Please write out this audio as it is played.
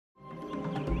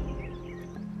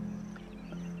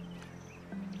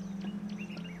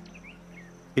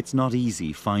It's not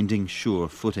easy finding sure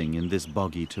footing in this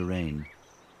boggy terrain.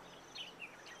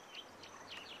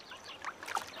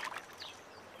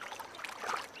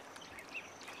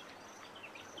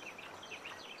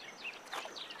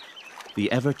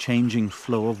 The ever-changing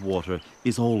flow of water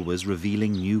is always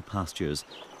revealing new pastures,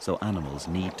 so animals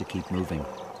need to keep moving.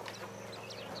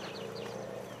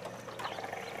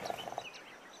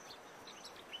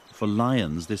 For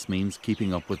lions, this means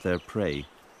keeping up with their prey,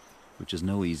 which is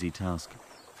no easy task.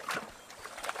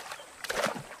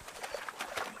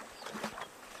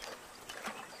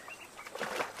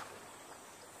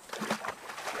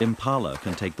 Impala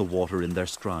can take the water in their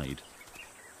stride.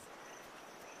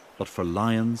 But for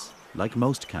lions, like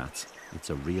most cats,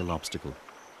 it's a real obstacle.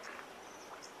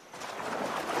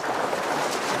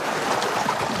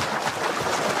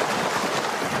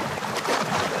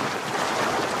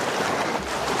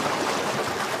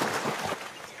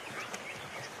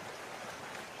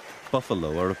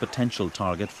 Buffalo are a potential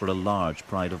target for a large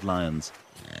pride of lions.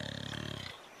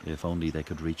 If only they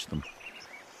could reach them.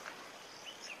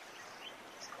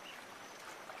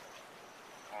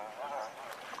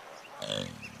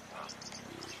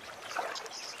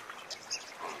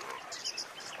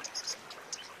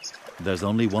 There's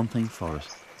only one thing for it.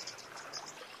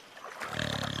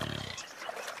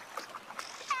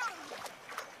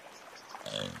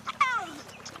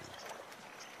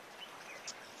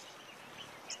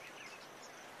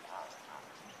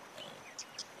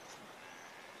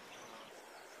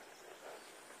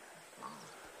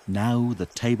 Now the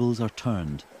tables are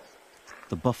turned.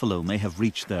 The buffalo may have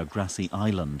reached their grassy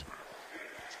island,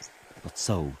 but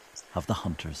so have the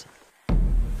hunters.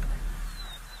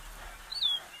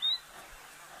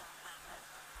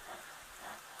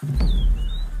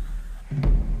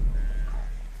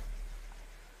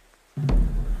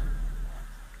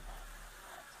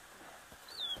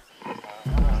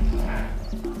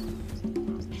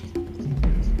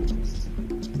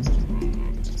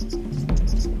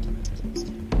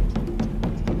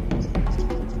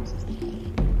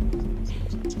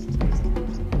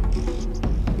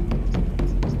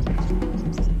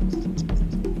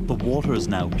 Waters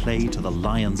now play to the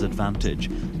lion's advantage,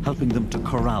 helping them to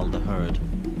corral the herd.